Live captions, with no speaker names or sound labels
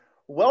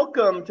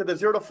Welcome to the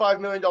 $0 to $5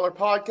 million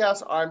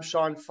podcast. I'm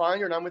Sean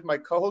Finder, and I'm with my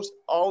co-host,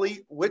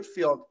 Ollie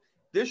Whitfield.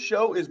 This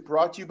show is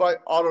brought to you by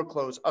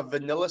AutoClose, a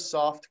vanilla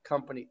soft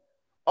company.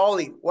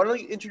 Ollie, why don't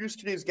you introduce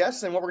today's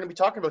guests and what we're going to be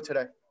talking about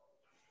today?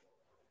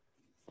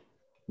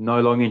 No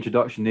long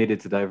introduction needed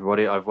today,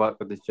 everybody. I've worked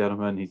with this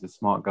gentleman. He's a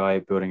smart guy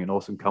building an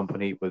awesome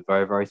company with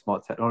very, very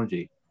smart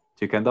technology.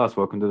 Tukan,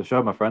 welcome to the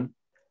show, my friend.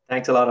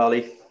 Thanks a lot,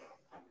 Ollie.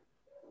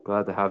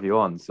 Glad to have you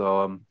on.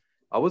 So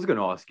I was going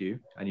to ask you,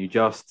 and you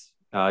just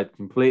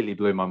completely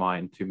blew my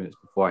mind 2 minutes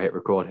before I hit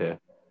record here.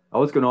 I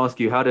was going to ask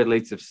you, how did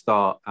Leads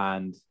start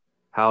and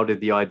how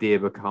did the idea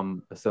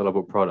become a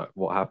sellable product?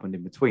 What happened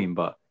in between?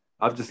 But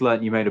I've just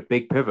learned you made a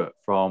big pivot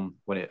from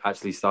when it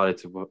actually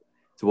started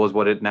towards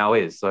what it now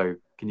is. So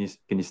can you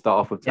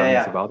start off with telling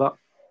us about that?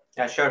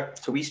 Yeah, sure.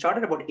 So we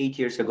started about 8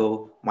 years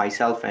ago,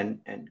 myself and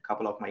a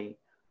couple of my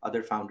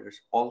other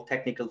founders, all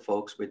technical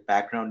folks with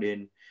background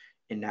in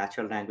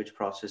natural language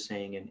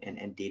processing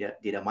and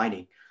data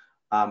mining.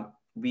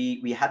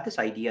 We had this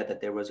idea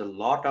that there was a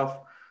lot of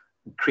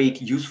great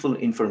useful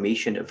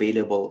information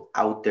available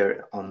out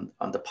there on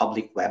the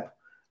public web.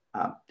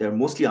 They're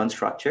mostly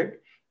unstructured.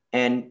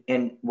 And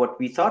what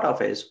we thought of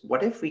is,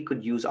 what if we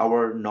could use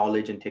our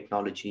knowledge and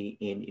technology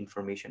in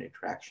information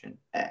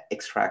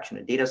extraction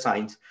and data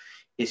science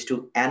is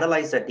to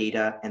analyze that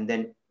data and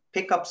then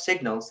pick up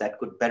signals that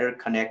could better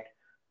connect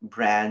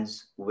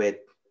brands with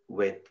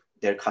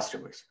their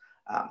customers.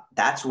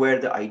 That's where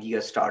the idea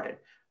started.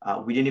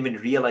 We didn't even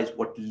realize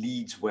what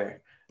leads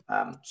were.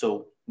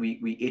 So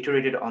we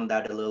iterated on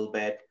that a little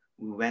bit.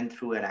 We went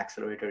through an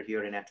accelerator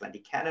here in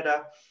Atlantic,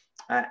 Canada.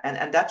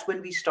 And that's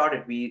when we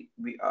started. We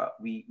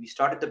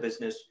started the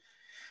business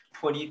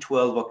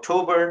 2012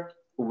 October,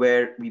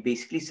 where we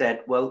basically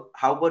said, well,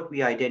 how about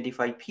we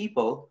identify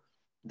people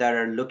that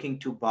are looking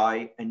to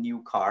buy a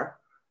new car,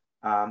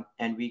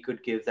 and we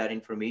could give that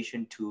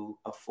information to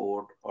a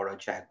Ford or a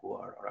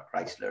Jaguar or a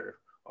Chrysler,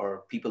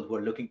 or people who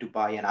are looking to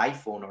buy an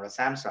iPhone or a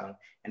Samsung,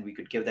 and we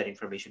could give that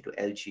information to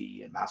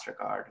LG and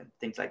MasterCard and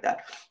things like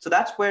that. So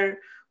that's where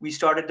we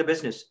started the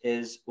business,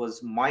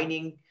 was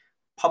mining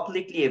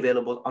publicly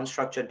available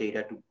unstructured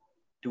data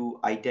to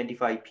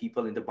identify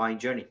people in the buying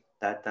journey.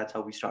 That's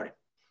how we started.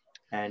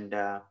 And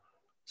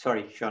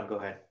sorry, Sean, go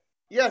ahead.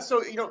 Yeah,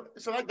 so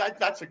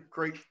that's a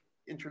great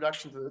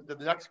introduction to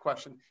the next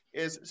question.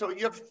 So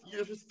you have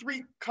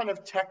three kind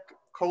of tech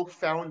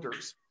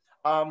co-founders.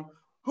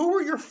 Who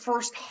were your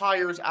first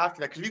hires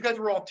after that? Because you guys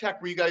were all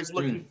tech. Were you guys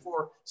looking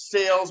for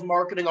sales,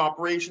 marketing,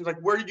 operations? Like,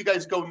 where did you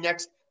guys go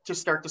next to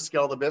start to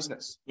scale the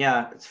business?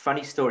 Yeah, it's a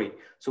funny story.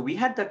 So we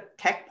had the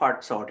tech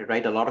part sorted,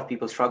 right? A lot of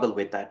people struggle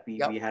with that.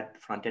 We had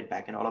front end,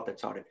 back end, all of that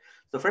sorted.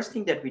 The first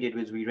thing that we did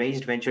was we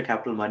raised venture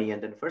capital money. And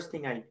then first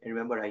thing I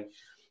remember, I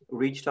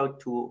reached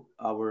out to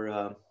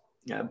our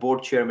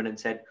board chairman and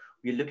said,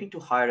 we're looking to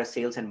hire a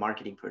sales and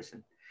marketing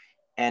person.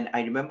 And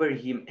I remember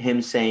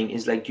him saying,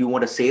 is like, do you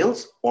want a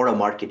sales or a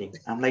marketing?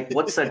 I'm like,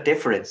 what's the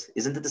difference?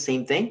 Isn't it the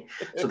same thing?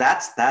 So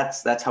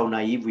that's how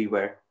naive we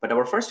were. But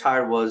our first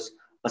hire was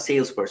a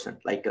salesperson,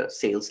 like a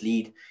sales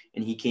lead.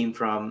 And he came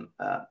from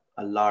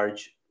a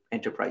large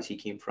enterprise. He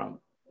came from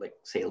like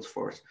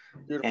Salesforce.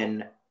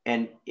 Beautiful.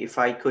 And if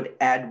I could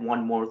add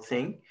one more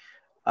thing,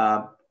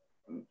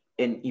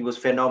 and he was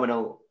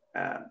phenomenal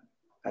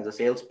as a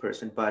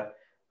salesperson, but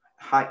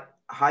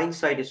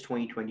hindsight is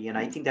 2020. And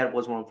I think that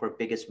was one of our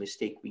biggest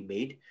mistake we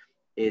made,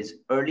 is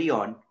early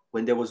on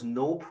when there was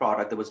no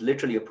product, there was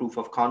literally a proof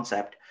of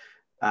concept.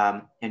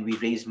 And we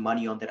raised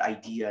money on that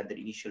idea and the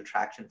initial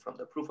traction from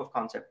the proof of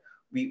concept.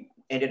 We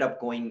ended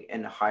up going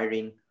and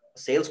hiring a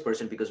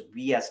salesperson because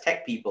we as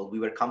tech people, we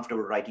were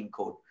comfortable writing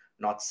code,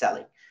 not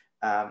selling.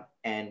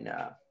 And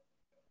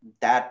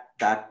that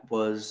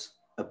was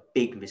a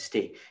big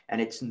mistake, and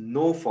it's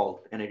no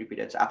fault. And I repeat,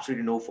 it's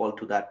absolutely no fault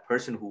to that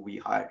person who we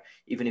hired.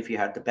 Even if you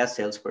had the best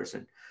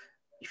salesperson,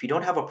 if you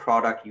don't have a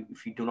product,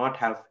 if you do not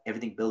have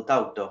everything built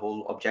out, the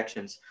whole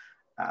objections,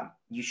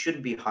 you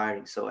shouldn't be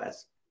hiring. So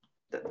as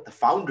the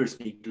founders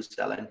need to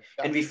sell, and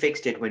we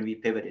fixed it when we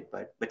pivoted,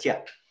 but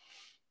yeah.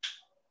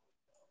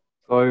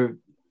 So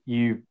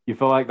you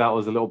feel like that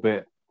was a little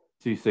bit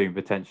too soon,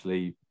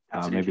 potentially.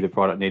 Maybe the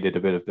product needed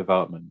a bit of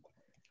development.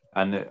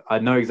 And I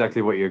know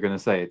exactly what you're going to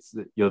say. It's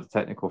that you're the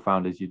technical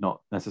founders. You're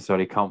not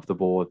necessarily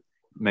comfortable.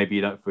 Maybe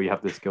you don't feel you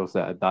have the skill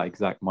set at that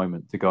exact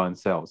moment to go and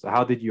sell. So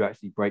how did you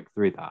actually break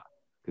through that?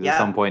 Because at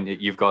some point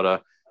you've got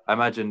to, I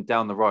imagine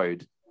down the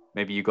road,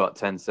 maybe you got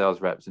 10 sales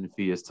reps in a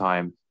few years'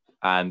 time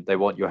and they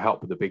want your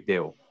help with a big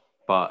deal.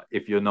 But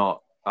if you're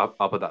not up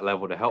at that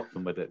level to help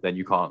them with it, then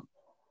you can't.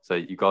 So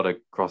you got to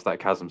cross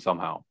that chasm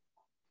somehow.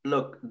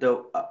 Look,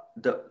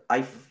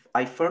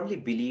 I firmly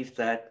believe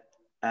that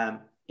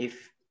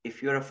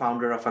if you're a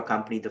founder of a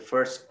company, the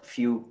first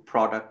few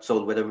products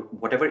sold,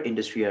 whatever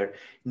industry you're,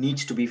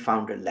 needs to be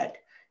founder led.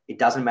 It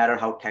doesn't matter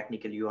how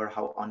technical you are,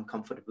 how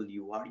uncomfortable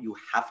you are, you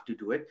have to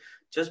do it,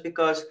 just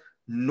because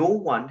no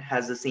one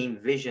has the same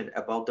vision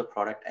about the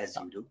product as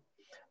you do.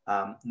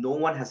 No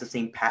one has the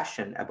same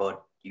passion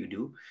about you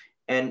do.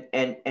 And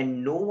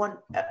no one,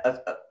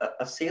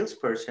 a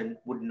salesperson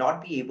would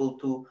not be able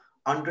to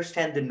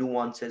understand the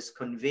nuances,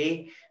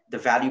 convey the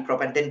value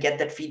prop, and then get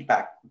that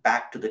feedback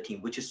back to the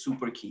team, which is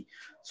super key.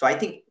 So I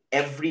think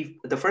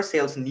the first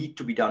sales need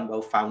to be done by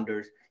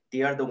founders.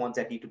 They are the ones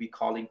that need to be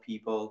calling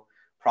people,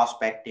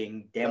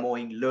 prospecting,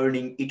 demoing,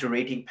 learning,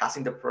 iterating,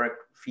 passing the product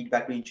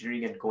feedback to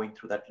engineering, and going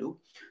through that loop.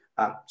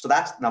 So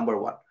that's number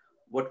one.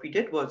 What we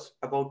did was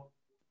about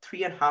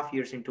 3.5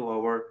 years into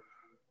our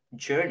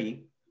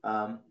journey,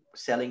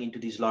 selling into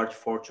these large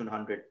Fortune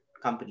 100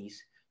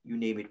 companies, you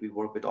name it, we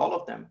work with all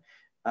of them.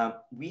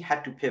 We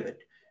had to pivot.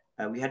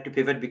 We had to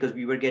pivot because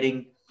we were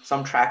getting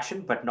some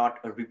traction, but not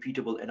a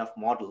repeatable enough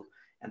model.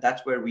 And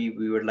that's where we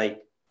were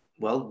like,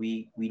 well,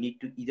 we need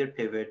to either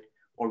pivot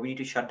or we need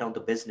to shut down the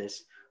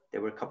business.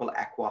 There were a couple of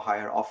aqua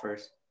hire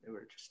offers. They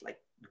were just like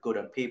good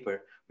on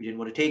paper. We didn't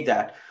want to take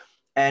that.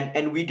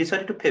 And we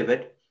decided to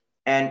pivot.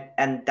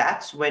 And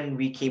that's when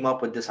we came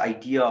up with this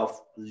idea of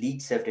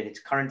lead sift in its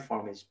current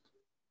form is,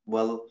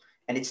 well,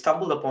 and it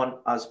stumbled upon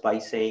us by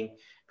saying,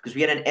 because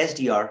we had an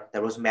SDR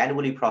that was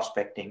manually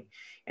prospecting.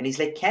 And he's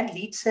like, can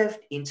lead sift,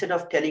 instead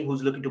of telling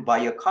who's looking to buy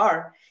a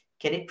car,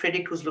 can it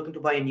predict who's looking to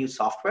buy a new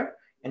software?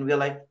 And we're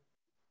like,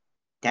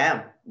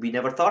 damn, we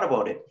never thought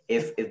about it.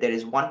 If there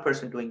is one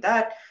person doing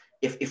that,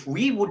 if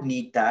we would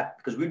need that,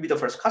 because we'd be the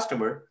first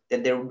customer,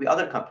 then there would be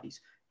other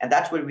companies. And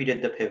that's where we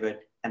did the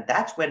pivot. And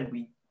that's when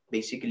we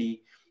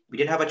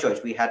didn't have a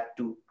choice. We had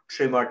to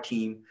trim our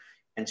team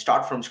and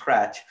start from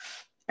scratch.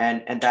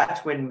 And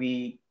that's when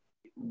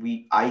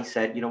I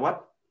said, you know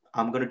what,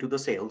 I'm going to do the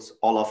sales,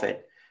 all of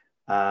it.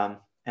 And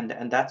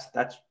that's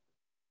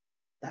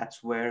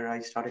where I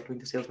started doing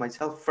the sales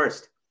myself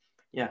first.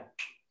 Yeah.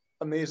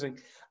 Amazing.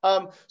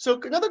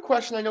 So another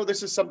question, I know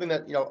this is something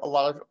that, a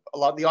lot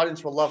of the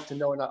audience will love to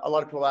know, and a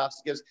lot of people ask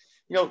is,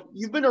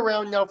 you've been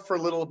around now for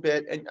a little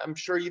bit, and I'm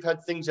sure you've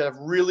had things that have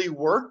really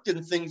worked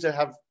and things that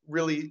have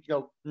really,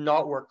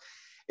 not worked.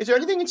 Is there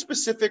anything in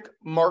specific,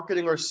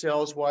 marketing or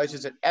sales wise?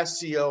 Is it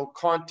SEO,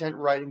 content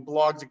writing,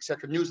 blogs,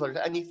 etc., newsletters,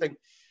 anything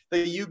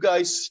that you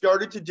guys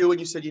started to do and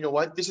you said, you know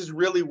what, this is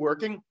really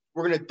working,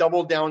 we're going to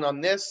double down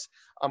on this?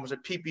 Was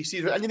it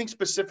PPCs or anything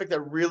specific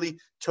that really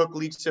took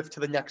lead sift to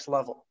the next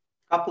level?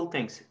 Couple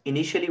things.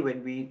 Initially,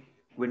 when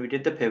we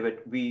did the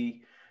pivot,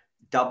 we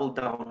doubled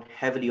down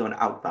heavily on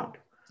outbound.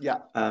 Yeah.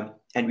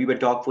 And we were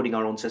dogfooding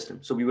our own system.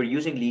 So we were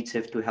using lead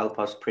sift to help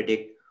us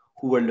predict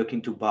who were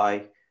looking to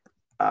buy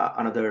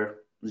another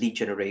lead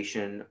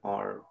generation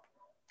or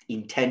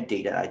intent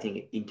data. I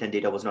think intent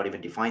data was not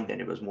even defined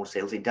then. It was more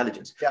sales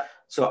intelligence. Yeah.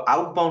 So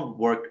outbound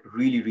worked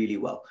really, really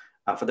well.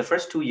 For the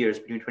first 2 years,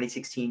 between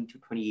 2016 to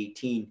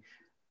 2018,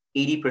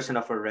 80%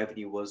 of our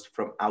revenue was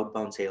from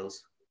outbound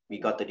sales. We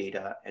got the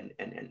data,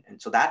 and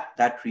so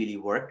that really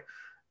worked.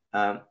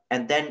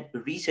 And then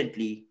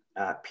recently,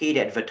 paid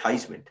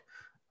advertisement,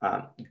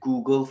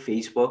 Google,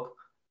 Facebook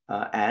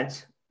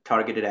ads,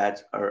 targeted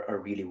ads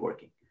are really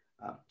working.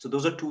 So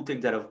those are two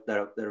things that have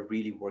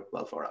really worked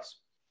well for us.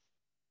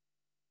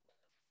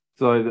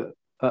 So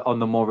on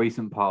the more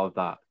recent part of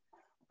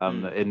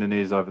that, in the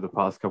news over the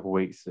past couple of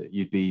weeks,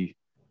 you'd be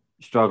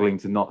struggling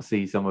to not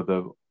see some of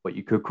the what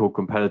you could call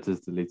competitors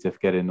to lead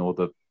sift getting all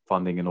the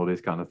funding and all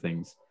these kind of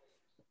things.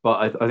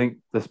 But I think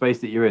the space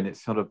that you're in,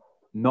 it's sort of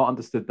not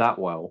understood that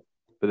well,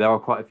 but there are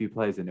quite a few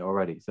players in it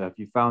already. So have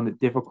you found it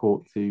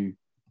difficult to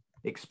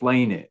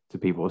explain it to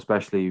people,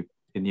 especially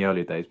in the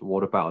earlier days? But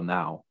what about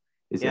now?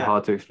 Is it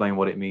hard to explain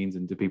what it means,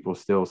 and do people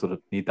still sort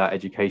of need that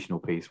educational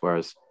piece?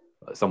 Whereas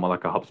someone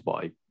like a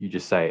HubSpot, you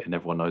just say it and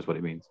everyone knows what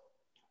it means.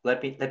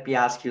 Let me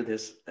ask you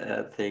this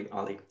thing,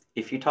 Ollie.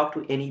 If you talk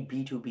to any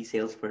B2B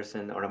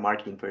salesperson or a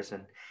marketing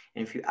person,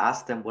 and if you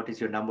ask them what is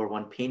your number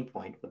one pain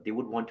point, what they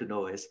would want to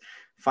know is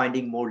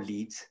finding more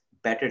leads,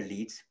 better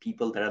leads,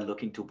 people that are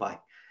looking to buy.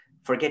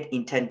 Forget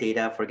intent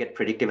data, forget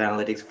predictive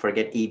analytics,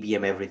 forget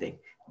ABM, everything.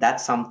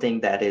 That's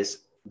something that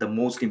is the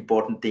most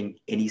important thing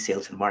any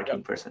sales and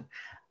marketing person.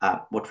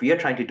 What we are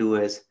trying to do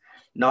is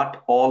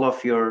not all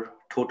of your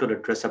total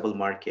addressable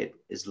market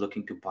is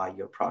looking to buy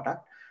your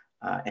product.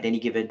 At any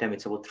given time,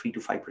 it's about 3 to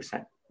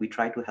 5%. We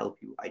try to help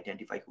you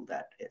identify who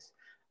that is.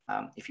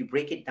 If you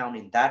break it down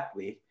in that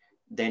way,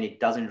 then it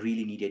doesn't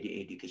really need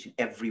any education.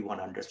 Everyone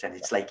understands.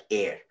 It's like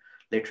air,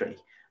 literally.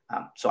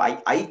 So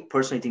I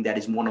personally think that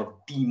is one of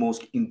the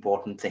most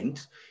important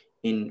things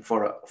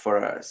for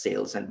a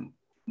sales and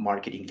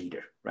marketing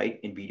leader, right,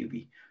 in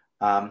B2B.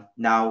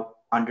 Now,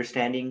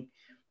 understanding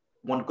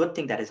one good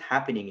thing that is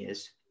happening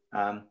is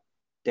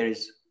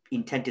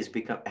intent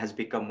has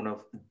become one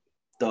of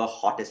the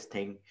hottest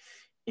thing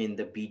in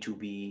the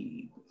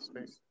B2B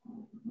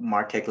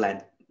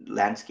MarTech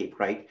landscape,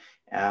 right?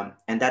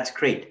 And that's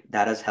great.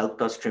 That has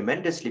helped us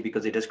tremendously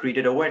because it has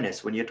created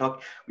awareness. When we are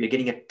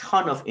getting a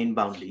ton of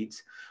inbound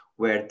leads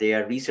where they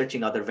are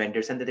researching other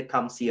vendors and then they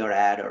come see our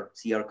ad or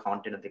see our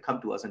content and they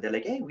come to us and they're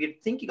like, hey, we're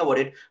thinking about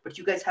it, but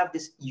you guys have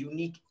this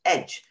unique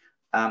edge.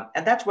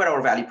 And that's where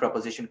our value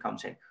proposition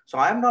comes in. So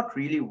I'm not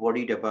really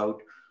worried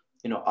about,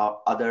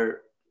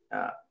 other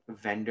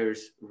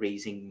vendors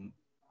raising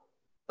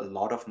a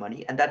lot of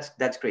money, and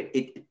that's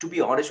great. To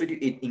be honest with you,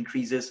 it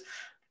increases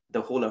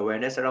the whole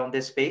awareness around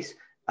this space.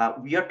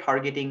 We are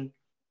targeting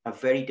a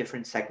very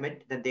different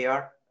segment than they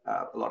are.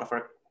 A lot of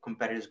our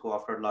competitors go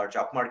after large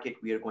upmarket.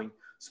 We are going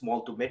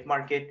small to mid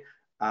market.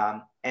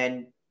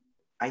 And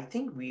I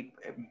think we,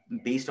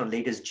 based on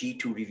latest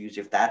G2 reviews,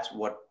 if that's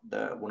what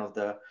one of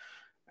the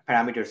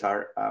parameters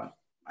are,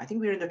 I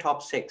think we're in the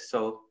top 6.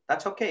 So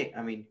that's okay.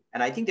 I mean,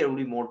 and I think there will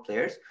be more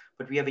players,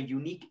 but we have a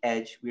unique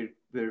edge.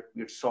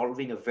 We're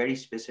solving a very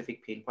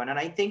specific pain point. And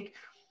I think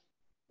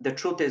the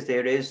truth is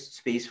there is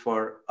space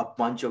for a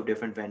bunch of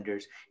different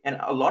vendors. And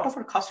a lot of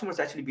our customers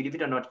actually, believe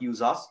it or not,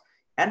 use us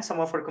and some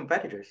of our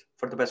competitors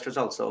for the best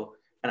results. So,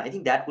 and I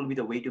think that will be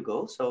the way to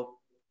go. So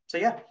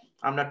yeah,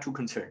 I'm not too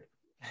concerned.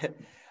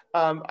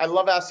 I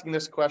love asking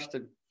this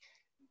question.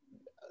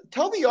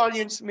 Tell the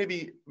audience,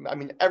 maybe, I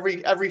mean,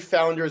 every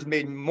founder has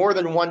made more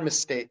than one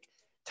mistake.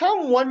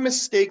 Tell them one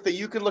mistake that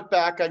you can look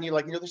back on. You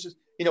like, this is,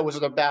 was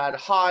it a bad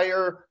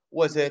hire?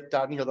 Was it,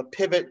 the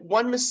pivot?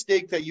 One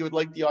mistake that you would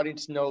like the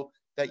audience to know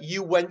that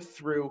you went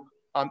through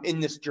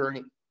in this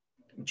journey.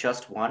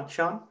 Just one,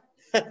 Sean?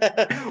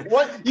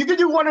 You can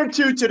do one or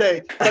two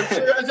today. I'm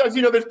sure, as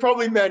you know, there's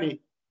probably many.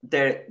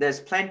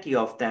 There's plenty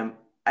of them.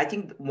 I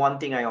think one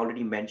thing I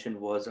already mentioned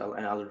was,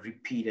 and I'll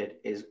repeat it,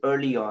 is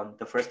early on,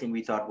 the first thing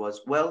we thought was,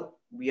 well,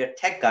 we are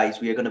tech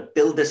guys. We are going to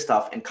build this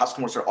stuff and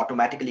customers are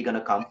automatically going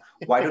to come.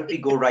 Why don't we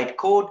go write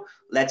code?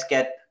 Let's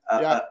get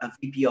a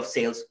VP of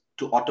sales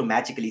to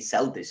automatically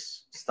sell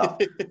this stuff.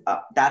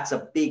 That's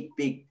a big,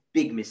 big,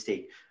 big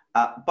mistake.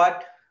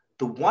 But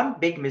the one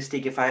big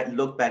mistake, if I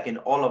look back in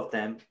all of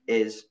them,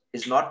 is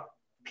not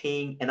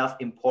paying enough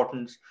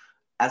importance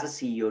as a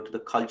CEO to the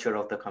culture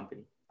of the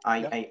company.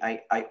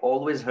 I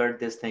always heard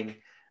this thing,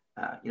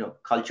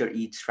 culture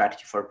eats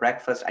strategy for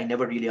breakfast. I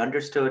never really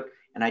understood.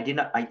 And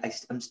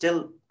I'm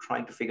still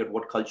trying to figure out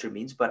what culture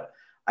means, but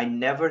I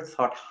never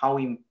thought how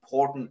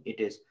important it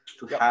is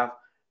to have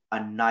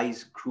a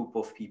nice group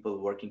of people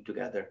working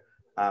together.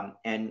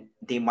 And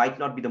they might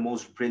not be the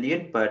most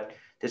brilliant, but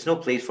there's no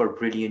place for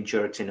brilliant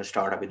jerks in a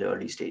startup in the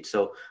early stage.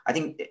 So I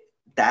think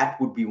that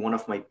would be one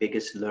of my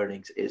biggest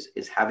learnings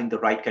is having the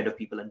right kind of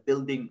people and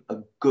building a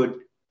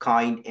good,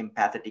 kind,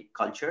 empathetic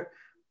culture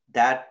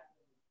that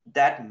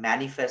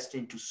manifests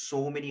into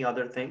so many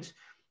other things.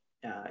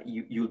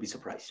 You'll be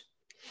surprised.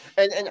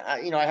 And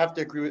I have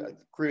to agree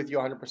with you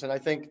 100%. I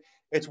think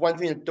it's one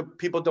thing that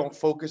people don't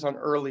focus on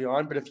early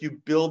on, but if you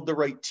build the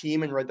right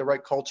team and the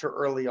right culture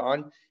early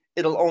on,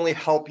 it'll only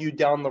help you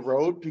down the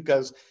road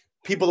because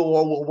people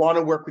will want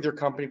to work with your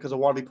company because they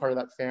want to be part of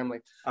that family.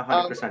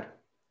 100%.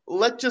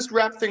 Let's just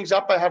wrap things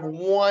up. I have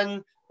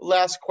one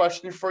last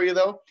question for you,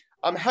 though.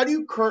 How do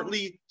you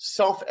currently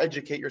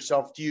self-educate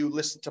yourself? Do you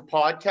listen to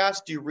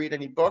podcasts? Do you read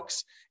any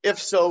books? If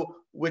so,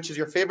 which is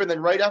your favorite?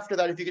 Then right after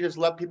that, if you could just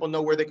let people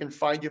know where they can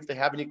find you if they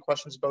have any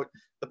questions about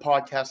the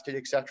podcast,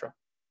 etc.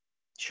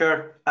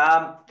 Sure.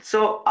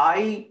 So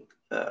I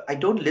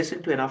don't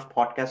listen to enough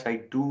podcasts.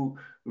 I do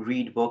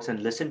read books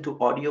and listen to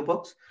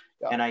audiobooks.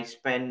 Yeah.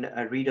 And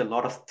I read a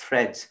lot of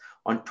threads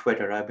on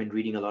Twitter. I've been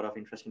reading a lot of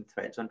interesting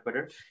threads on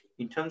Twitter.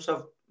 In terms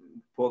of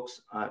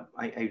books,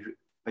 I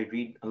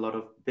read a lot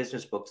of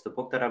business books. The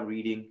book that I'm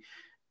reading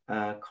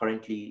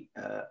currently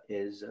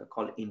is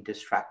called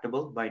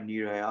Indistractable by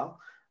Nir Eyal.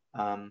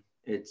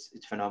 It's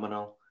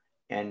phenomenal.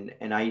 And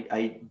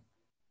I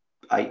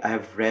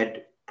have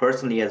read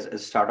personally as a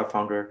startup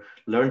founder,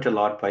 learned a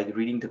lot by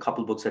reading the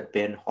couple books that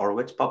Ben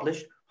Horowitz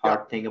published,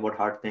 Hard Thing About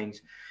Hard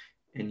Things,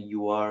 and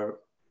You Are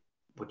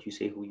What You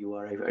Say Who You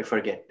Are. I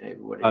forget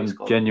what it is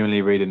called. I'm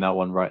genuinely reading that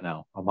one right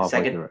now. I'm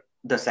halfway through it.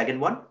 The second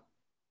one?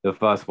 The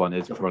first one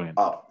is brilliant.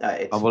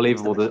 It's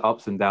unbelievable the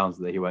ups and downs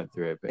that he went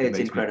through it. But it's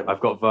incredible. I've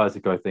got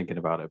vertigo thinking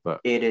about it,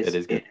 but it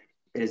is good.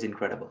 It is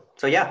incredible.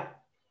 So yeah.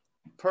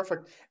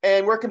 Perfect.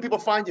 And where can people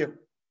find you?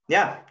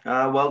 Yeah.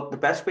 Well, the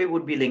best way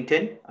would be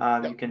LinkedIn.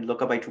 You can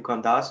look up by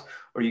Tukan Das,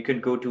 or you can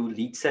go to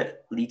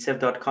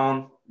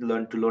leadchef.com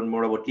to learn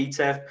more about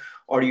LeadChef,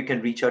 or you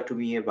can reach out to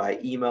me by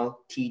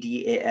email,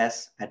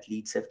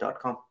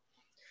 tdas@leadchef.com.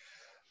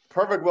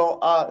 Perfect.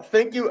 Well,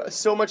 thank you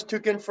so much,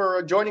 Tukan,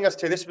 for joining us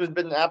today. This has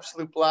been an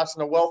absolute blast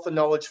and a wealth of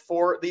knowledge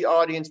for the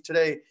audience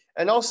today.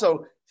 And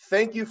also,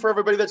 thank you for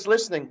everybody that's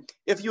listening.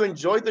 If you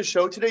enjoyed the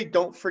show today,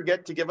 don't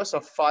forget to give us a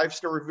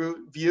 5-star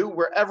review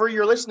wherever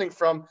you're listening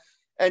from,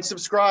 and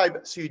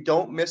subscribe so you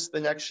don't miss the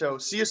next show.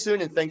 See you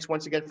soon, and thanks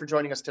once again for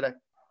joining us today.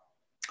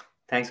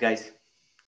 Thanks, guys.